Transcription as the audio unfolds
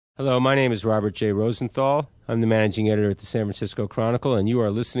Hello, my name is Robert J. Rosenthal. I'm the managing editor at the San Francisco Chronicle, and you are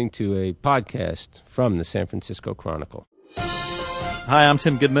listening to a podcast from the San Francisco Chronicle. Hi, I'm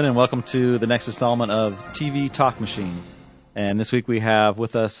Tim Goodman, and welcome to the next installment of TV Talk Machine. And this week we have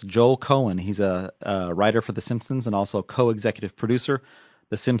with us Joel Cohen. He's a writer for The Simpsons and also co-executive producer.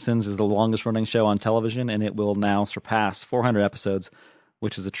 The Simpsons is the longest-running show on television, and it will now surpass 400 episodes,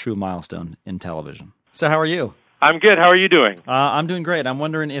 which is a true milestone in television. So how are you? I'm good. How are you doing? I'm doing great. I'm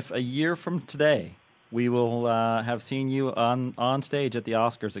wondering if a year from today we will have seen you on stage at the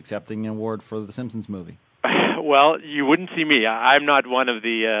Oscars accepting an award for the Simpsons movie. Well, you wouldn't see me. I'm not one of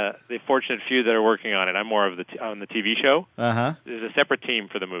the fortunate few that are working on it. I'm more of on the TV show. Uh-huh. There's a separate team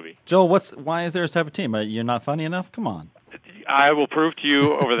for the movie. Joel, why is there a separate team? You're not funny enough? Come on. I will prove to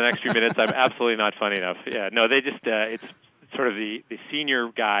you over the next few minutes I'm absolutely not funny enough. Yeah, no, they just it's sort of the senior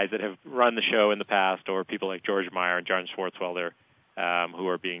guys that have run the show in the past, or people like George Meyer and John Swartzwelder, who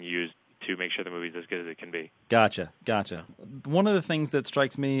are being used to make sure the movie's as good as it can be. Gotcha. One of the things that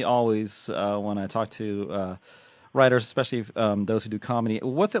strikes me always when I talk to writers, especially those who do comedy,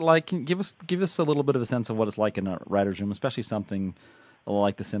 what's it like? Give us a little bit of a sense of what it's like in a writer's room, especially something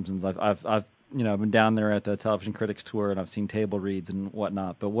like The Simpsons. I've been down there at the Television Critics Tour, and I've seen table reads and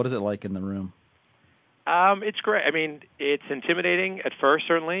whatnot. But what is it like in the room? It's great. I mean, it's intimidating at first,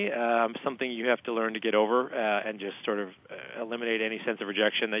 certainly. Something you have to learn to get over and just sort of eliminate any sense of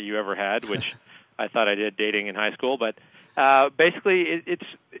rejection that you ever had, which I thought I did dating in high school. But basically,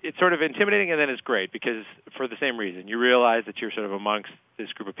 it's sort of intimidating, and then it's great because for the same reason. You realize that you're sort of amongst this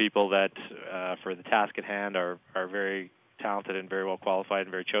group of people that, for the task at hand, are very talented and very well qualified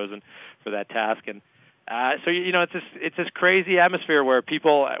and very chosen for that task. And so it's this crazy atmosphere where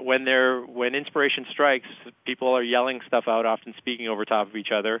people, when inspiration strikes, people are yelling stuff out, often speaking over top of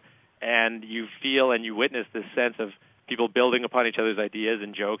each other, and you feel and you witness this sense of people building upon each other's ideas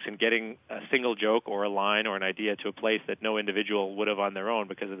and jokes and getting a single joke or a line or an idea to a place that no individual would have on their own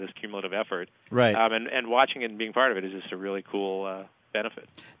because of this cumulative effort. Right. And watching it and being part of it is just a really cool benefit.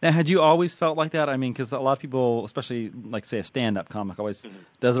 Now, had you always felt like that? I mean, because a lot of people, especially like say a stand-up comic, always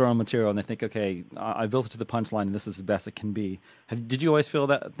does their own material and they think, okay, I built it to the punchline and this is the best it can be. Did you always feel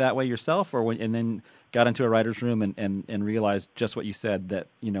that way yourself, and then got into a writer's room and realized just what you said, that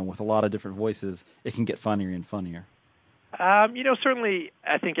with a lot of different voices, it can get funnier and funnier? Certainly,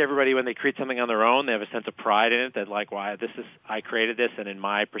 I think everybody, when they create something on their own, they have a sense of pride in it, that like, I created this, and in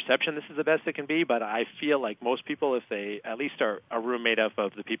my perception, this is the best it can be. But I feel like most people, if they at least are a room made up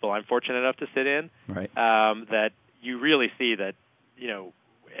of the people I'm fortunate enough to sit in, right. That you really see that,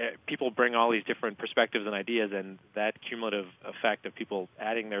 people bring all these different perspectives and ideas, and that cumulative effect of people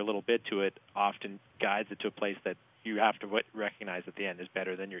adding their little bit to it often guides it to a place that you have to recognize at the end is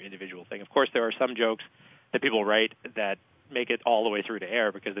better than your individual thing. Of course, there are some jokes that people write that make it all the way through to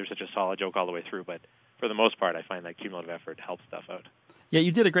air because there's such a solid joke all the way through. But for the most part, I find that cumulative effort helps stuff out. Yeah,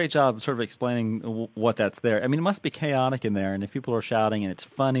 you did a great job sort of explaining what that's there. I mean, it must be chaotic in there, and if people are shouting and it's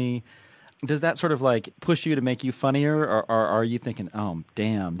funny, does that sort of like push you to make you funnier, or are you thinking, oh,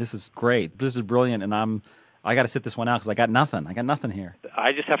 damn, this is great, this is brilliant, and I got to sit this one out because I got nothing here?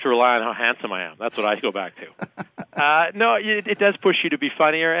 I just have to rely on how handsome I am. That's what I go back to. No, it does push you to be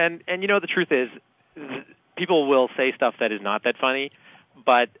funnier, and the truth is, people will say stuff that is not that funny,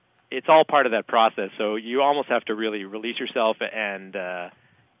 but it's all part of that process. So you almost have to really release yourself, and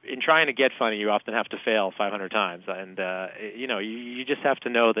in trying to get funny, you often have to fail 500 times. And you just have to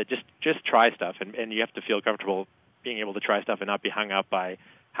know that just try stuff, and you have to feel comfortable being able to try stuff and not be hung up by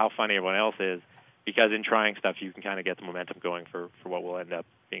how funny everyone else is, because in trying stuff, you can kind of get the momentum going for what will end up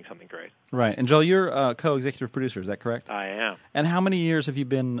being something great. Right. And Joel, you're a co-executive producer, is that correct? I am. And how many years have you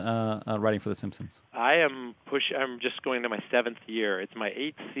been writing for The Simpsons? I'm just going to my 7th year. It's my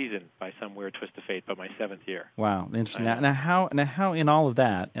 8th season by some weird twist of fate, but my 7th year. Wow, interesting. Now how in all of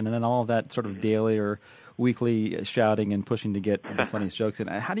that, and in all of that sort of daily or weekly shouting and pushing to get the funniest jokes in,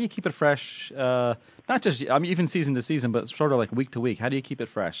 how do you keep it fresh? Not just, even season to season, but sort of like week to week. How do you keep it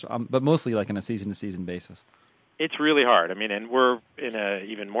fresh? But mostly like on a season to season basis. It's really hard. I mean, and we're in an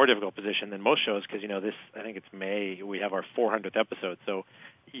even more difficult position than most shows because, I think it's May, we have our 400th episode. So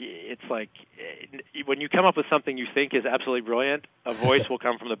it's like when you come up with something you think is absolutely brilliant, a voice will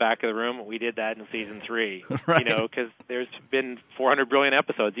come from the back of the room. We did that in season 3, right. Because there's been 400 brilliant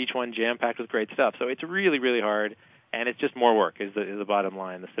episodes, each one jam-packed with great stuff. So it's really, really hard. And it's just more work is the bottom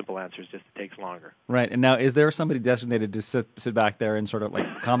line. The simple answer is just it takes longer. Right. And now, is there somebody designated to sit back there and sort of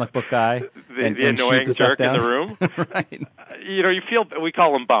like comic book guy the and annoying shoot the jerk stuff down? in the room? Right. You feel, we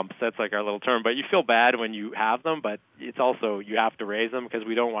call them bumps. That's like our little term. But you feel bad when you have them, but it's also you have to raise them because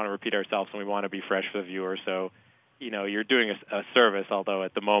we don't want to repeat ourselves and we want to be fresh for the viewer. So you're doing a service, although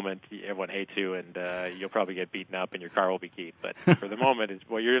at the moment everyone hates you and you'll probably get beaten up and your car will be keyed. But for the moment,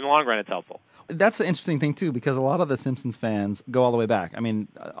 you're in the long run, it's helpful. That's the interesting thing, too, because a lot of the Simpsons fans go all the way back. I mean,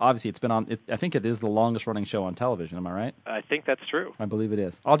 obviously, it's been on, I think it is the longest-running show on television. Am I right? I think that's true. I believe it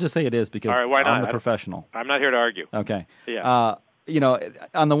is. I'll just say it is because all right, why not? I'm the professional. I'm not here to argue. Okay. Yeah.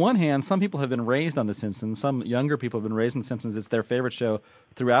 On the one hand, some people have been raised on The Simpsons. Some younger people have been raised on The Simpsons. It's their favorite show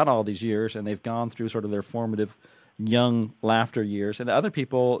throughout all these years, and they've gone through sort of their formative young laughter years. And the other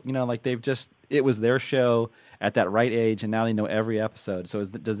people, it was their show at that right age, and now they know every episode. So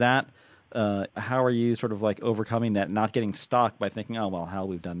how are you sort of like overcoming that, not getting stuck by thinking, oh, well, hell,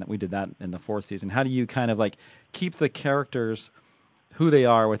 we've done that. We did that in the fourth season. How do you kind of like keep the characters who they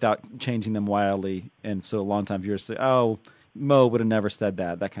are without changing them wildly? And so longtime viewers say, oh, Mo would have never said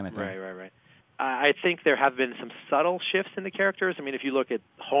that kind of thing. Right. I think there have been some subtle shifts in the characters. I mean, if you look at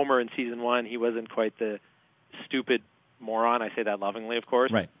Homer in season 1, he wasn't quite the stupid moron, I say that lovingly, of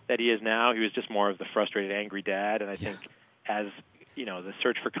course, right, that he is now. He was just more of the frustrated, angry dad. And I think as the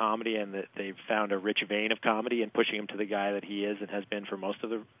search for comedy and that they've found a rich vein of comedy and pushing him to the guy that he is and has been for most of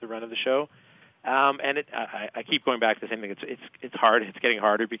the run of the show. I keep going back to the same thing. It's hard. It's getting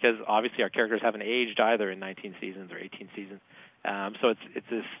harder because obviously our characters haven't aged either in 19 seasons or 18 seasons. So it's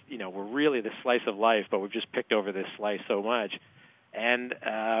this, we're really this slice of life, but we've just picked over this slice so much. And,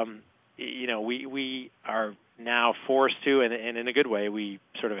 we are now forced to, and in a good way, we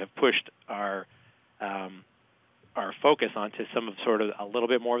sort of have pushed our focus onto some of sort of a little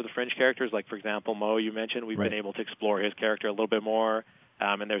bit more of the fringe characters. Like, for example, Mo, you mentioned, we've been able to explore his character a little bit more.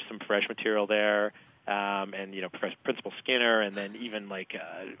 And there's some fresh material there, and Principal Skinner, and then even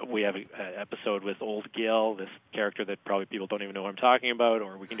we have an episode with Old Gil, this character that probably people don't even know what I'm talking about,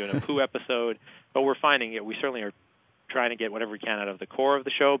 or we can do an Apu episode. But we're finding it. We certainly are trying to get whatever we can out of the core of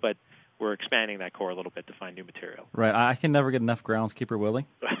the show, but we're expanding that core a little bit to find new material. Right. I can never get enough Groundskeeper Willie.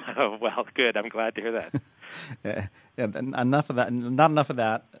 Oh, well, good. I'm glad to hear that. Enough of that. Not enough of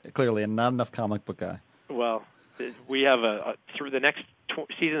that, clearly, and not enough comic book guy. Well, we have through the next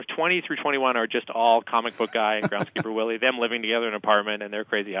seasons 20 through 21 are just all comic book guy and Groundskeeper Willie, them living together in an apartment and their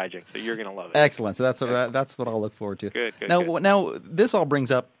crazy hijinks. So you're going to love it. Excellent. So that's what I'll look forward to. Good. Now this all brings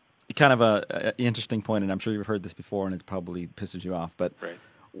up kind of a interesting point, and I'm sure you've heard this before, and it probably pisses you off. But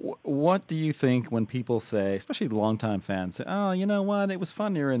what do you think when people say, especially longtime fans, say, "Oh, you know what? It was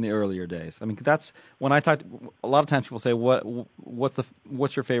funnier in the earlier days." I mean, that's when I talk. A lot of times people say,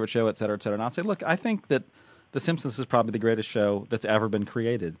 "What's your favorite show?" Et cetera, et cetera. And I'll say, "Look, I think that The Simpsons is probably the greatest show that's ever been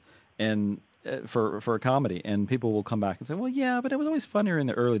created, and for a comedy." And people will come back and say, "Well, yeah, but it was always funnier in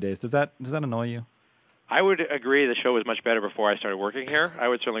the early days." Does that annoy you? I would agree the show was much better before I started working here. I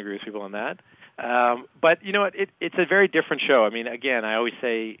would certainly agree with people on that. But you know what? It's a very different show. I mean, again, I always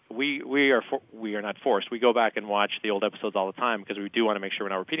say we are not forced. We go back and watch the old episodes all the time because we do want to make sure we're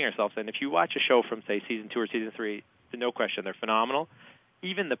not repeating ourselves. And if you watch a show from, say, season 2 or season 3, no question, they're phenomenal.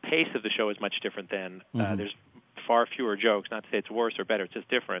 Even the pace of the show is much different then. There's far fewer jokes. Not to say it's worse or better, it's just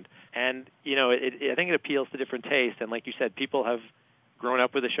different. And I think it appeals to different tastes. And like you said, people have grown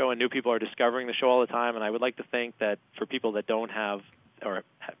up with the show, and new people are discovering the show all the time. And I would like to think that for people that don't have, or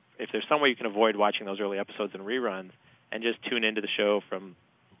if there's some way you can avoid watching those early episodes and reruns, and just tune into the show from,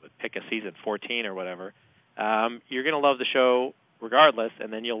 pick a season 14 or whatever, you're going to love the show regardless.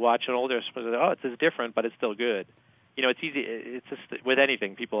 And then you'll watch an older episode and say, oh, it's different, but it's still good. It's easy. It's just with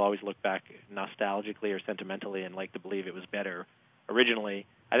anything, people always look back nostalgically or sentimentally and like to believe it was better originally.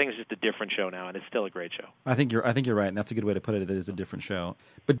 I think it's just a different show now, and it's still a great show. I think you're right, and that's a good way to put it. It is a different show.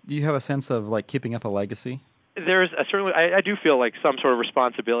 But do you have a sense of like keeping up a legacy? There's certainly. I do feel like some sort of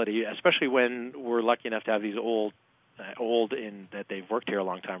responsibility, especially when we're lucky enough to have these old in that they've worked here a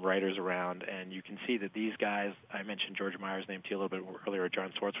long time writers around, and you can see that these guys. I mentioned George Meyer's name to you a little bit earlier,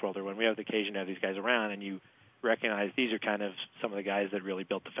 John Swartzwelder. When we have the occasion to have these guys around, and you recognize these are kind of some of the guys that really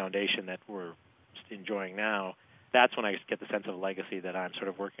built the foundation that we're enjoying now, that's when I get the sense of legacy that I'm sort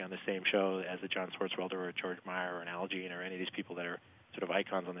of working on the same show as a John Swartzwelder or a George Meyer or an Al Jean or any of these people that are sort of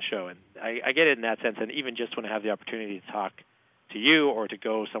icons on the show. And I get it in that sense. And even just when I have the opportunity to talk to you or to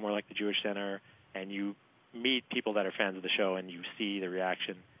go somewhere like the Jewish Center and you meet people that are fans of the show and you see the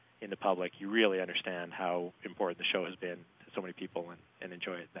reaction in the public, you really understand how important the show has been to so many people and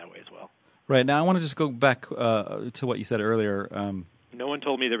enjoy it that way as well. Right. Now, I want to just go back to what you said earlier. No one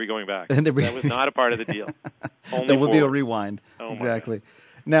told me they'd be going back. That was not a part of the deal. There will be a rewind. Oh, exactly.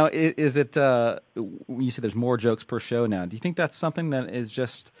 Now, is it, you said there's more jokes per show now. Do you think that's something that is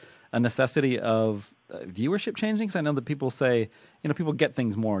just a necessity of viewership changing? Because I know that people say, people get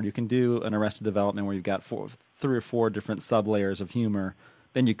things more. You can do an Arrested Development where you've got 3 or 4 different sub-layers of humor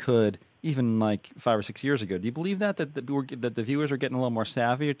than you could even like 5 or 6 years ago. Do you believe that the viewers are getting a little more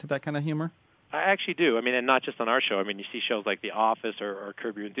savvy to that kind of humor? I actually do. I mean, and not just on our show. I mean, you see shows like The Office or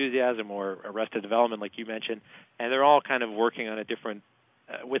Curb Your Enthusiasm or Arrested Development, like you mentioned, and they're all kind of working on a different,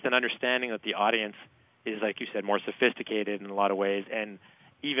 with an understanding that the audience is, like you said, more sophisticated in a lot of ways. And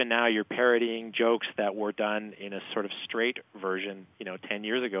even now you're parodying jokes that were done in a sort of straight version, 10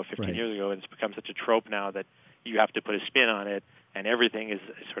 years ago, 15 years ago, and it's become such a trope now that you have to put a spin on it, and everything is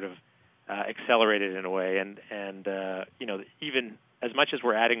sort of accelerated in a way. And even as much as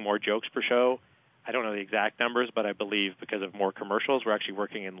we're adding more jokes per show, I don't know the exact numbers, but I believe because of more commercials, we're actually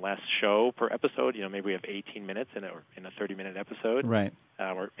working in less show per episode. Maybe we have 18 minutes in a 30-minute episode. Right.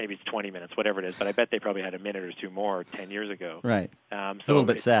 Or maybe it's 20 minutes, whatever it is. But I bet they probably had a minute or two more 10 years ago. Right. So a little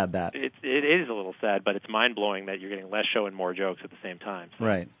bit sad, that. It is a little sad, but it's mind-blowing that you're getting less show and more jokes at the same time. So,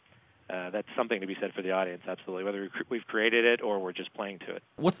 right. That's something to be said for the audience, absolutely, whether we've created it or we're just playing to it.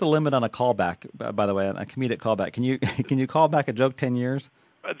 What's the limit on a callback, by the way, a comedic callback? Can you call back a joke 10 years?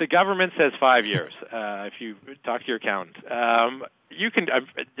 The government says 5 years. If you talk to your accountant, you can.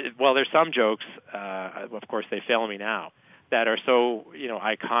 Well, there's some jokes. Of course, they fail me now. That are so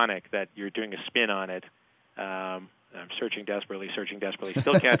iconic that you're doing a spin on it. I'm searching desperately,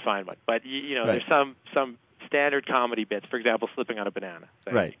 still can't find one. But right. there's some standard comedy bits. For example, slipping on a banana.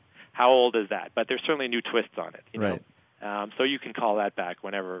 Right. How old is that? But there's certainly new twists on it. Right. So you can call that back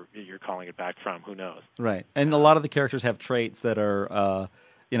whenever you're calling it back from. Who knows? Right. And a lot of the characters have traits that are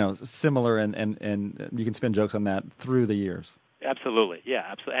similar, and you can spin jokes on that through the years. Absolutely, yeah,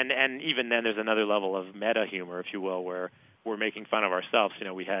 absolutely. And even then, there's another level of meta humor, if you will, where we're making fun of ourselves.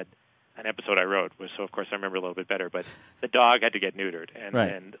 We had an episode I wrote, so of course I remember a little bit better, but the dog had to get neutered.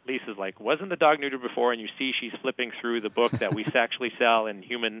 And Lisa's like, wasn't the dog neutered before? And you see she's flipping through the book that we actually sell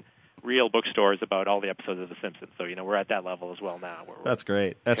in real bookstores about all the episodes of The Simpsons. So, we're at that level as well now. That's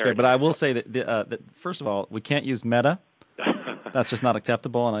great. That's great. But I will say that first of all, we can't use meta. That's just not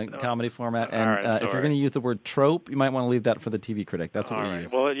acceptable in a comedy format. And if you're going to use the word trope, you might want to leave that for the TV critic. That's what we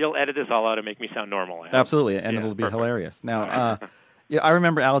use. Well, you'll edit this all out and make me sound normal. Absolutely, and it'll be hilarious. Now, I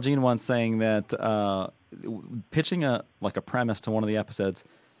remember Al Jean once saying that pitching a premise to one of the episodes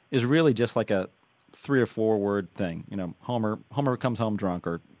is really just like a 3 or 4 word thing. Homer comes home drunk,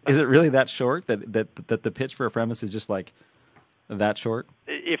 or is it really that short that the pitch for a premise is just like that short?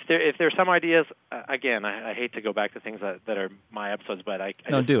 If there's some ideas, again, I hate to go back to things that are my episodes, but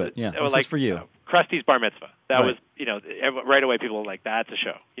do it. Yeah, this is for you. Krusty's Bar Mitzvah. That was, right away people were like, that's a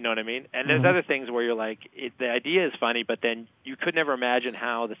show. You know what I mean? And there's other things where you're like, the idea is funny, but then you could never imagine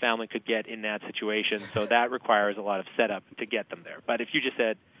how the family could get in that situation. So that requires a lot of setup to get them there. But if you just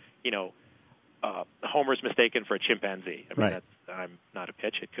said, Homer's mistaken for a chimpanzee. I mean, I'm not a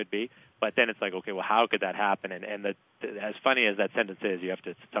pitch. It could be. But then it's like, okay, well, how could that happen? And as funny as that sentence is, you have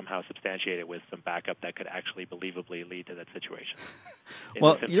to somehow substantiate it with some backup that could actually believably lead to that situation.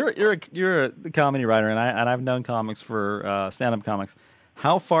 Well, you're a comedy writer, and I've known comics for stand-up comics.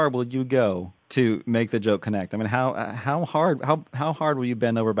 How far will you go to make the joke connect? I mean, how hard will you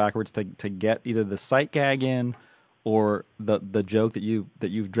bend over backwards to get either the sight gag in or the joke that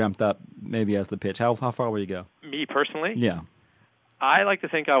you've dreamt up maybe as the pitch? How far will you go? Me personally? Yeah. I like to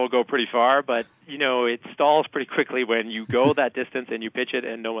think I will go pretty far, but, it stalls pretty quickly when you go that distance and you pitch it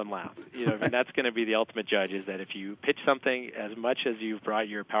and no one laughs. That's going to be the ultimate judge, is that if you pitch something as much as you've brought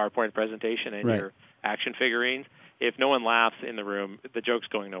your PowerPoint presentation and your action figurines, if no one laughs in the room, the joke's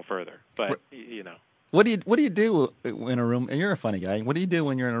going no further. But, What do you do in a room? And you're a funny guy. What do you do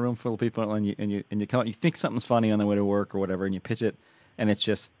when you're in a room full of people and you come, you think something's funny on the way to work or whatever, and you pitch it, and it's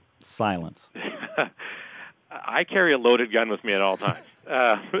just silence? I carry a loaded gun with me at all times.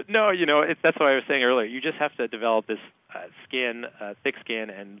 No, that's what I was saying earlier. You just have to develop this thick skin,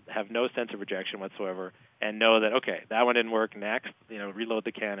 and have no sense of rejection whatsoever, and know that, okay, that one didn't work. Next, reload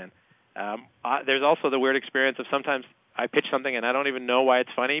the cannon. There's also the weird experience of sometimes I pitch something and I don't even know why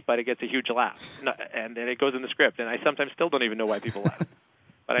it's funny, but it gets a huge laugh, and it goes in the script, and I sometimes still don't even know why people laugh.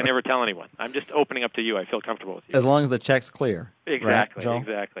 But I never tell anyone. I'm just opening up to you. I feel comfortable with you. As long as the check's clear. Exactly, right,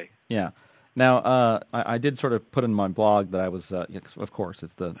 exactly. Yeah. Now, I did sort of put in my blog that I was, of course,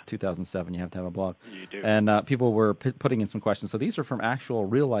 it's the 2007, you have to have a blog. You do. And people were putting in some questions. So these are from actual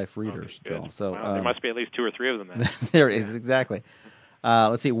real-life readers, Joel. So, there must be at least 2 or 3 of them then. There is, exactly.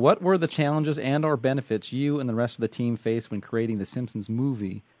 Let's see, what were the challenges and or benefits you and the rest of the team faced when creating the Simpsons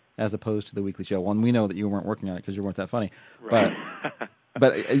movie as opposed to the weekly show? Well, we know that you weren't working on it because you weren't that funny. Right.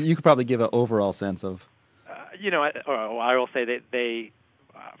 But you could probably give an overall sense of... I will say that they...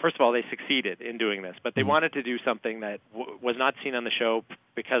 first of all, they succeeded in doing this, but they wanted to do something that was not seen on the show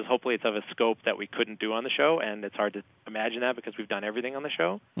because hopefully it's of a scope that we couldn't do on the show, and it's hard to imagine that because we've done everything on the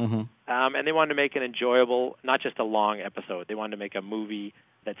show. And they wanted to make an enjoyable, not just a long episode. They wanted to make a movie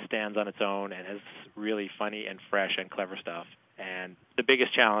that stands on its own and has really funny and fresh and clever stuff. And the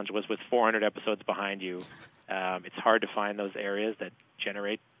biggest challenge was with 400 episodes behind you. It's hard to find those areas that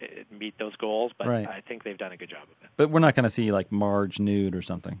meet those goals, but I think they've done a good job of it. But we're not going to see like Marge nude or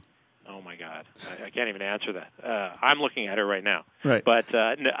something. Oh my God, I can't even answer that. I'm looking at her right now. Right. But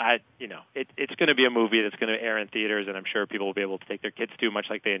it's going to be a movie that's going to air in theaters, and I'm sure people will be able to take their kids to, much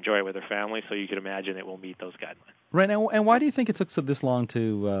like they enjoy it with their family. So you can imagine it will meet those guidelines. Right now, and why do you think it took this long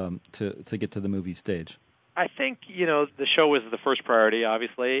to get to the movie stage? I think the show was the first priority,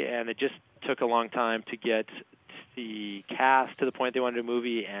 obviously, and it just took a long time to get the cast to the point they wanted a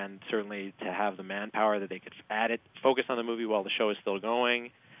movie, and certainly to have the manpower that they could focus on the movie while the show is still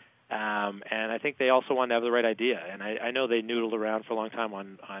going. And I think they also wanted to have the right idea. And I know they noodled around for a long time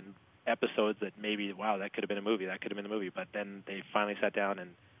on episodes that maybe, wow, that could have been a movie, that could have been a movie. But then they finally sat down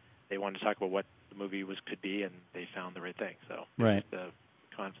and they wanted to talk about what the movie could be, and they found the right thing. So right. The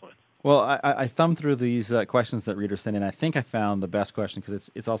confluence. Well, I thumbed through these questions that readers sent in. I think I found the best question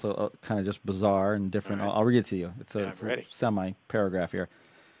because it's also kind of just bizarre and different. Right. I'll read it to you. It's a semi-paragraph here.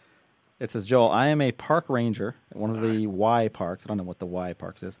 It says, Joel, I am a park ranger at one of the Y parks. I don't know what the Y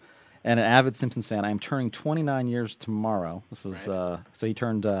parks is. And an avid Simpsons fan. I am turning 29 years tomorrow. This was so he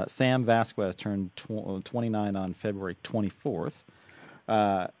turned Sam Vasquez turned 29 on February 24th.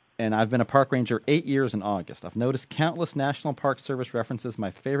 And I've been a park ranger 8 years in August. I've noticed countless National Park Service references. My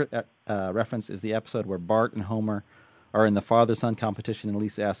favorite reference is the episode where Bart and Homer are in the father-son competition, and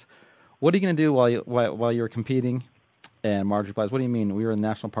Lisa asks, "What are you going to do while you're competing?" And Marge replies, "What do you mean? We were in the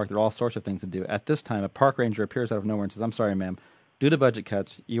national park. There are all sorts of things to do." At this time, a park ranger appears out of nowhere and says, "I'm sorry, ma'am. Due to budget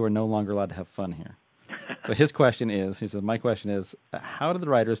cuts, you are no longer allowed to have fun here." So his question is, he says, my question is, how did the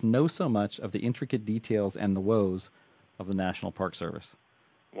writers know so much of the intricate details and the woes of the National Park Service?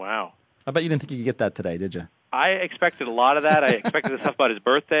 Wow. I bet you didn't think you could get that today, did you? I expected a lot of that. I expected the stuff about his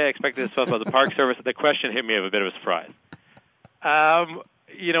birthday. I expected the stuff about the Park Service. The question hit me of a bit of a surprise.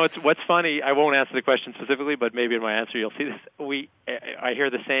 It's what's funny. I won't answer the question specifically, but maybe in my answer you'll see this. I hear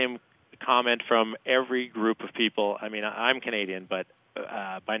the same comment from every group of people. I mean, I'm Canadian, but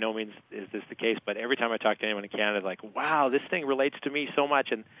by no means is this the case. But every time I talk to anyone in Canada, like, wow, this thing relates to me so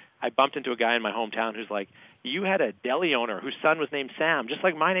much. And I bumped into a guy in my hometown who's like, you had a deli owner whose son was named Sam, just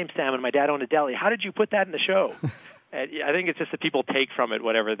like my name's Sam and my dad owned a deli. How did you put that in the show? And I think it's just that people take from it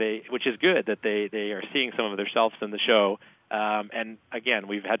which is good, that they are seeing some of themselves in the show. And again,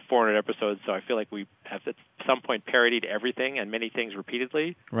 we've had 400 episodes, so I feel like we have at some point parodied everything and many things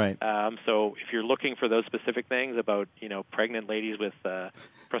repeatedly. Right. So if you're looking for those specific things about pregnant ladies with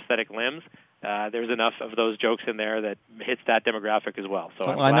prosthetic limbs, there's enough of those jokes in there that hits that demographic as well. So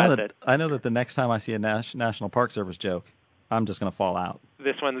I know that the next time I see a National Park Service joke, I'm just going to fall out.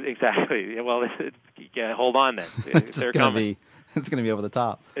 This one, exactly. Well, hold on then. It's going to be over the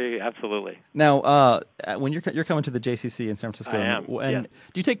top. Absolutely. Now, when you're coming to the JCC in San Francisco, I am. And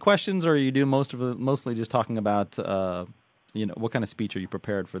do you take questions, or you do mostly just talking about what kind of speech are you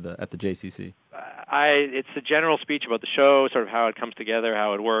prepared for at the JCC? It's a general speech about the show, sort of how it comes together,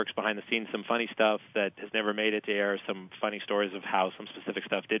 how it works, behind the scenes, some funny stuff that has never made it to air, some funny stories of how some specific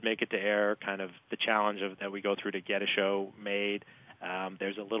stuff did make it to air, kind of the challenge that we go through to get a show made.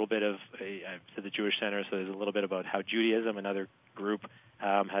 There's a little bit of, to the Jewish Center, so there's a little bit about how Judaism, another group,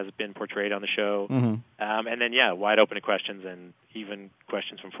 has been portrayed on the show. Mm-hmm. And then, wide open to questions, and even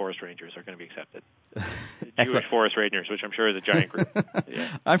questions from forest rangers are going to be accepted. Jewish forest rangers, which I'm sure is a giant group. Yeah.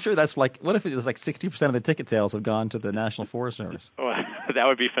 I'm sure that's what if it was like 60% of the ticket sales have gone to the National Forest Service? Well, that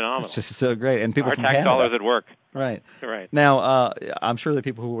would be phenomenal. It's just so great. And people Our from tax Canada. dollars at work. Right. Right. Now, I'm sure the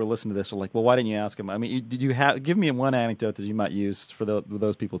people who were listening to this are like, well, why didn't you ask them? I mean, did you give me one anecdote that you might use for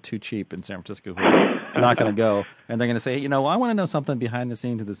those people too cheap in San Francisco who are not going to go, and they're going to say, I want to know something behind the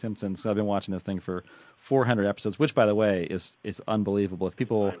scenes of The Simpsons. So I've been watching this thing for 400 episodes, which, by the way, is unbelievable. If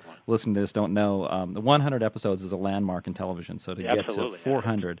people listening to this don't know, the 100 episodes is a landmark in television. So to get to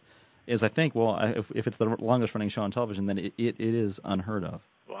 400 is, I think, if it's the longest running show on television, then it is unheard of.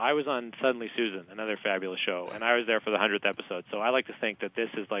 Well, I was on Suddenly Susan, another fabulous show, and I was there for the 100th episode. So I like to think that this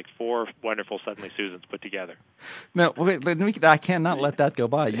is like 4 wonderful Suddenly Susans put together. No, wait, I cannot let that go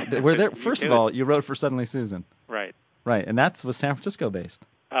by. We're there. First of all, you wrote for Suddenly Susan. Right. Right, and that was San Francisco based.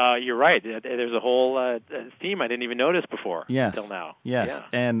 You're right. There's a whole theme I didn't even notice before until now. Yes, yeah.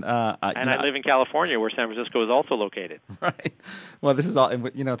 And I live in California, where San Francisco is also located. Right. Well, this is all.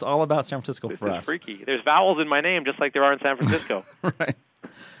 It's all about San Francisco for us. This is freaky. There's vowels in my name, just like there are in San Francisco. Right.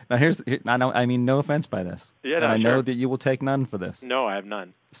 Now I mean, no offense by this. Yeah, and no, I sure. know that you will take none for this. No, I have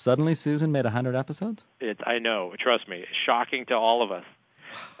none. Suddenly Susan made 100 episodes? I know. Trust me. It's shocking to all of us.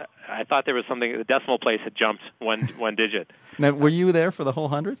 I thought there was something. The decimal place had jumped one digit. Now, were you there for the whole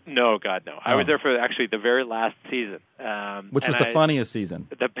 100? No, God, no. I was there for actually the very last season. Which was the funniest season?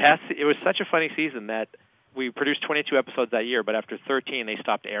 The best. It was such a funny season that we produced 22 episodes that year, but after 13, they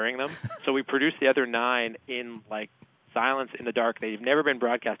stopped airing them. So we produced the other 9 in silence in the dark. They've never been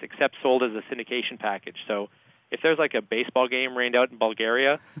broadcast except sold as a syndication package. So if there's a baseball game rained out in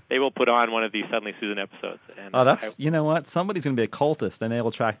Bulgaria, they will put on one of these Suddenly Susan episodes. And you know what? Somebody's going to be a cultist, and they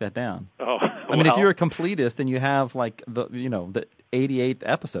will track that down. Oh, I mean, if you're a completist and you have the 88th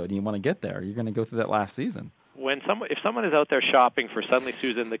episode and you want to get there, you're going to go through that last season. If someone is out there shopping for Suddenly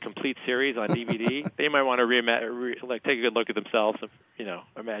Susan, the complete series on DVD, they might want to take a good look at themselves and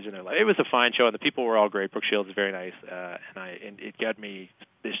imagine their life. It was a fine show, and the people were all great. Brooke Shields is very nice, and it got me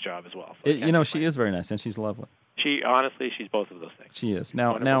this job as well. So she is very nice, and she's lovely. She's both of those things. She is.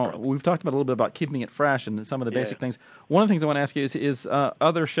 Now we've talked about a little bit about keeping it fresh and some of the basic things. One of the things I want to ask you is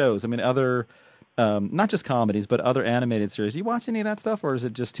other shows. I mean, other not just comedies, but other animated series. Do you watch any of that stuff, or is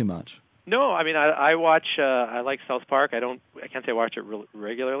it just too much? No, I mean I watch. I like South Park. I can't say I watch it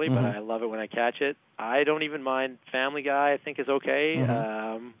regularly, but I love it when I catch it. I don't even mind Family Guy. I think is okay.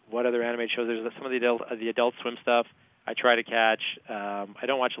 What other animated shows? There's some of the Adult Swim stuff. I try to catch. I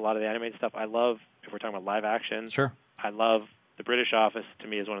don't watch a lot of the animated stuff. I love, if we're talking about live action. Sure. I love The British Office. To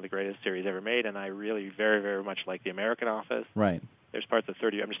me, is one of the greatest series ever made, and I really very very much like The American Office. Right. There's parts of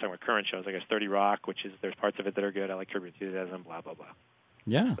 30. I'm just talking about current shows. I guess 30 Rock, there's parts of it that are good. I like Kirby Enthusiasm. Blah blah blah.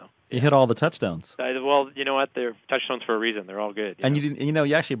 Yeah, you hit all the touchdowns. Well, you know what? They're touchstones for a reason. They're all good. And you didn't,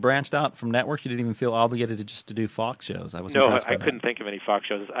 you actually branched out from networks. You didn't even feel obligated to do Fox shows. I couldn't think of any Fox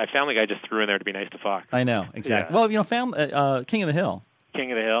shows. Family Guy just threw in there to be nice to Fox. I know exactly. Yeah. Well, King of the Hill.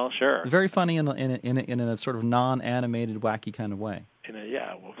 King of the Hill, sure. Very funny in a sort of non-animated, wacky kind of way.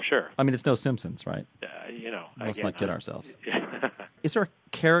 Sure. I mean, it's no Simpsons, right? Let's not kid ourselves. Is there a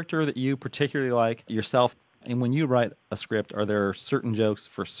character that you particularly like yourself? And when you write a script, are there certain jokes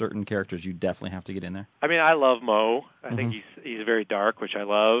for certain characters you definitely have to get in there? I mean, I love Mo. I think he's very dark, which I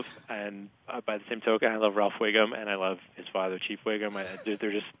love. And by the same token, I love Ralph Wiggum, and I love his father, Chief Wiggum.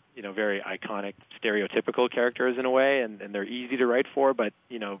 They're just very iconic, stereotypical characters in a way, and they're easy to write for. But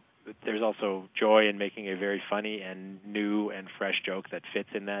there's also joy in making a very funny and new and fresh joke that fits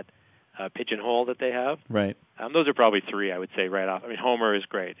in that pigeonhole that they have. Right. Those are probably 3, I would say, right off. I mean, Homer is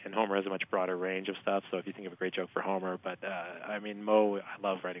great, and Homer has a much broader range of stuff, so if you think of a great joke for Homer, but, Mo, I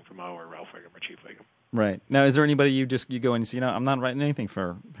love writing for Mo or Ralph Wiggum or Chief Wiggum. Right. Now, is there anybody you go and say, I'm not writing anything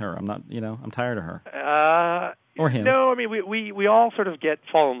for her. I'm not, I'm tired of her. Or him. No, I mean, we all sort of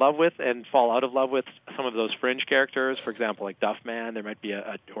fall in love with and fall out of love with some of those fringe characters. For example, like Duffman, there might be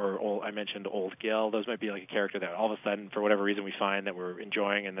I mentioned Old Gil. Those might be like a character that all of a sudden, for whatever reason, we find that we're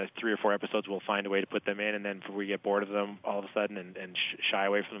enjoying, and the 3 or 4 episodes we'll find a way to put them in, and then we get bored of them all of a sudden and shy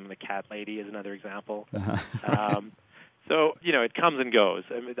away from them. The Cat Lady is another example. So, it comes and goes.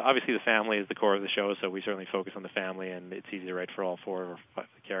 I mean, obviously, the family is the core of the show, so we certainly focus on the family, and it's easy to write for all 4 or 5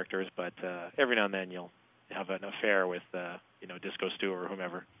 characters, but every now and then you'll have an affair with, Disco Stu or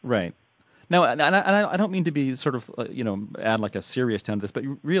whomever. Right. Now, and I don't mean to be sort of, add like a serious tone to this, but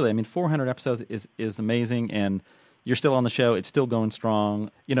really, I mean, 400 episodes is amazing, and you're still on the show. It's still going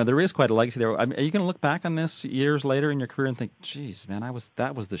strong. There is quite a legacy there. Are you going to look back on this years later in your career and think, geez, man,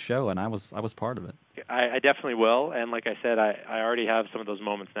 that was the show, and I was part of it? I definitely will, and like I said, I already have some of those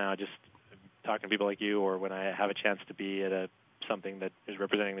moments now, just talking to people like you, or when I have a chance to be at something that is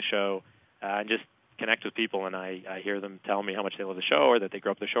representing the show, and just connect with people, and I hear them tell me how much they love the show, or that they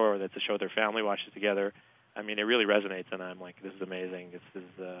grew up the show, or that's a show their family watches together. I mean, it really resonates, and I'm like, this is amazing. This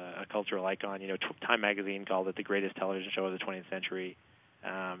is a cultural icon. Time Magazine called it the greatest television show of the 20th century.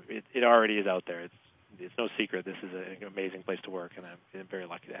 It already is out there. It's no secret. This is an amazing place to work, and I'm very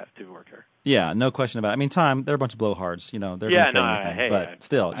lucky to work here. Yeah, no question about it. I mean, Time, they're a bunch of blowhards. They're going to say anything. But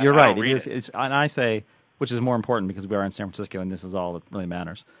still, you're right. And I say, which is more important because we are in San Francisco, and this is all that really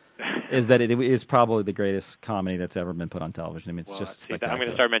matters, is that it is probably the greatest comedy that's ever been put on television. I mean, it's just spectacular. I'm going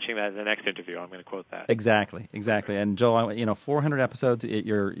to start mentioning that in the next interview. I'm going to quote that. Exactly. And Joel, 400 episodes.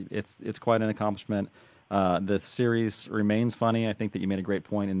 It's quite an accomplishment. The series remains funny. I think that you made a great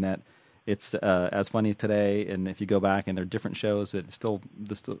point in that it's as funny as today. And if you go back and there are different shows, it's still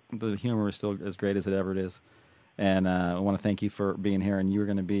the humor is still as great as it ever is. And I want to thank you for being here. And you were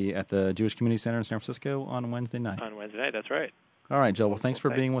going to be at the Jewish Community Center in San Francisco on Wednesday night. On Wednesday night, that's right. All right, Joel. Well, thanks for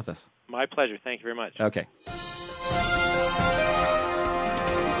being with us. My pleasure. Thank you very much. Okay.